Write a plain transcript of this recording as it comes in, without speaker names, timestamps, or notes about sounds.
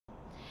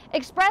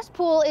Express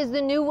Pool is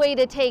the new way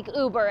to take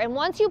Uber, and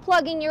once you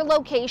plug in your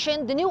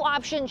location, the new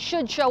option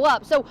should show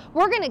up. So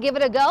we're gonna give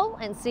it a go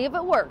and see if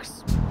it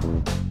works.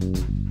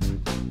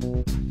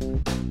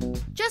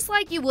 Just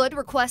like you would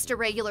request a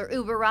regular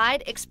Uber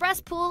ride, Express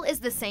Pool is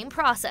the same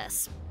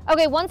process.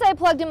 Okay, once I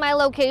plugged in my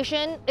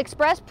location,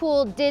 Express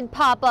Pool did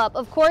pop up.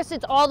 Of course,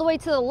 it's all the way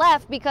to the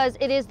left because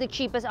it is the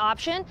cheapest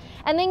option.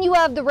 And then you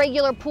have the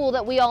regular pool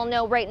that we all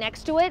know right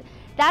next to it.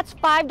 That's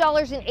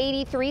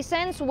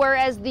 $5.83,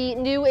 whereas the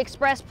new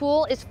Express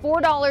Pool is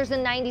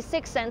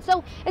 $4.96.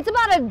 So it's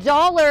about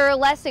 $1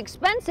 less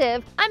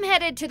expensive. I'm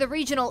headed to the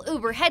regional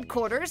Uber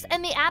headquarters,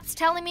 and the app's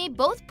telling me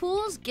both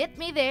pools get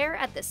me there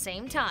at the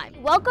same time.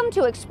 Welcome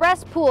to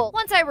Express Pool.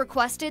 Once I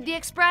requested the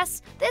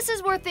Express, this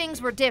is where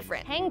things were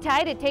different. Hang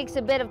tight, it takes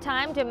a bit of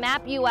time to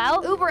map you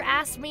out. Uber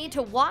asked me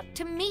to walk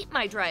to meet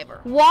my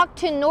driver. Walk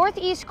to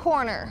northeast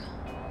corner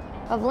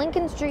of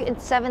Lincoln Street and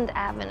 7th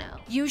Avenue.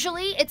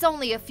 Usually, it's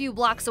only a few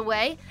blocks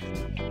away,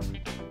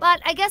 but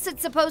I guess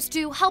it's supposed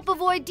to help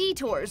avoid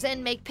detours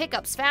and make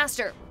pickups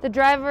faster. The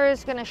driver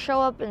is gonna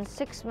show up in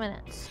 6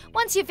 minutes.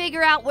 Once you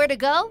figure out where to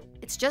go,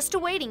 it's just a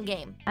waiting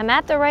game. I'm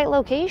at the right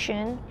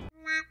location.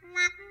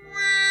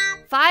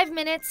 5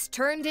 minutes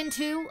turned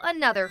into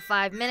another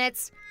 5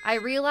 minutes. I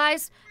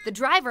realize the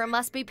driver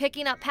must be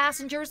picking up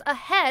passengers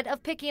ahead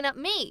of picking up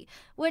me,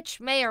 which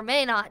may or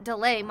may not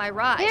delay my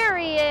ride. Here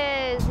he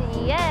is,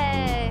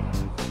 yay!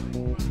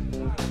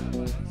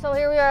 So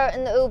here we are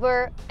in the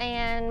Uber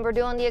and we're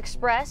doing the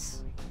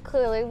Express.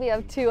 Clearly we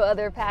have 2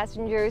 other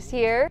passengers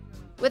here.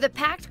 With a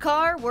packed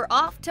car, we're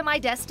off to my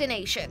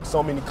destination.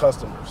 So many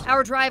customers.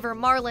 Our driver,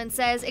 Marlon,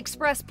 says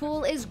Express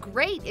Pool is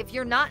great if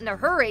you're not in a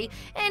hurry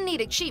and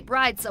need a cheap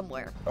ride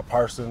somewhere. A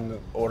person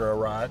order a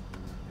ride,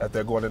 if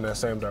they're going in that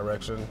same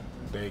direction,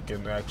 they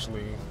can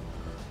actually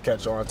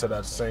catch on to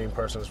that same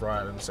person's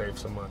ride and save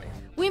some money.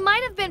 We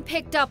might have been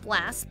picked up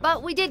last,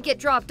 but we did get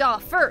dropped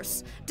off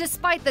first,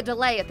 despite the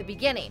delay at the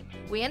beginning.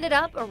 We ended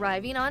up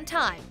arriving on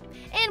time,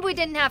 and we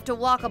didn't have to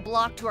walk a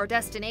block to our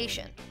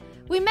destination.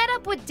 We met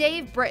up with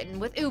Dave Britton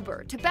with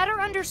Uber to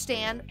better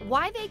understand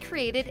why they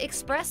created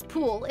Express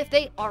Pool if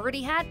they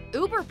already had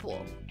Uber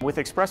Pool. With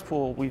Express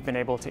Pool, we've been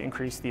able to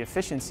increase the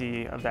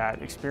efficiency of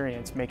that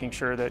experience, making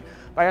sure that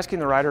by asking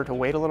the rider to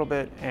wait a little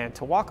bit and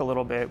to walk a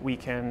little bit, we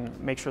can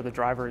make sure the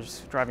driver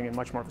is driving in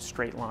much more of a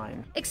straight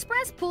line.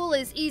 Express Pool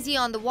is easy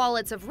on the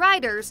wallets of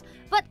riders,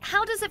 but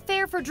how does it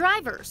fare for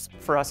drivers?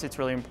 For us, it's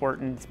really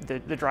important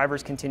that the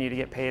drivers continue to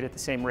get paid at the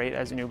same rate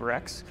as an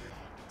UberX.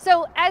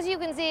 So as you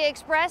can see,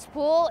 Express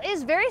Pool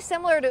is very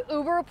similar to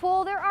Uber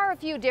Pool. There are a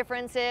few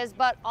differences,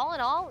 but all in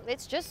all,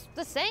 it's just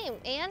the same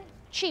and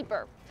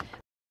cheaper.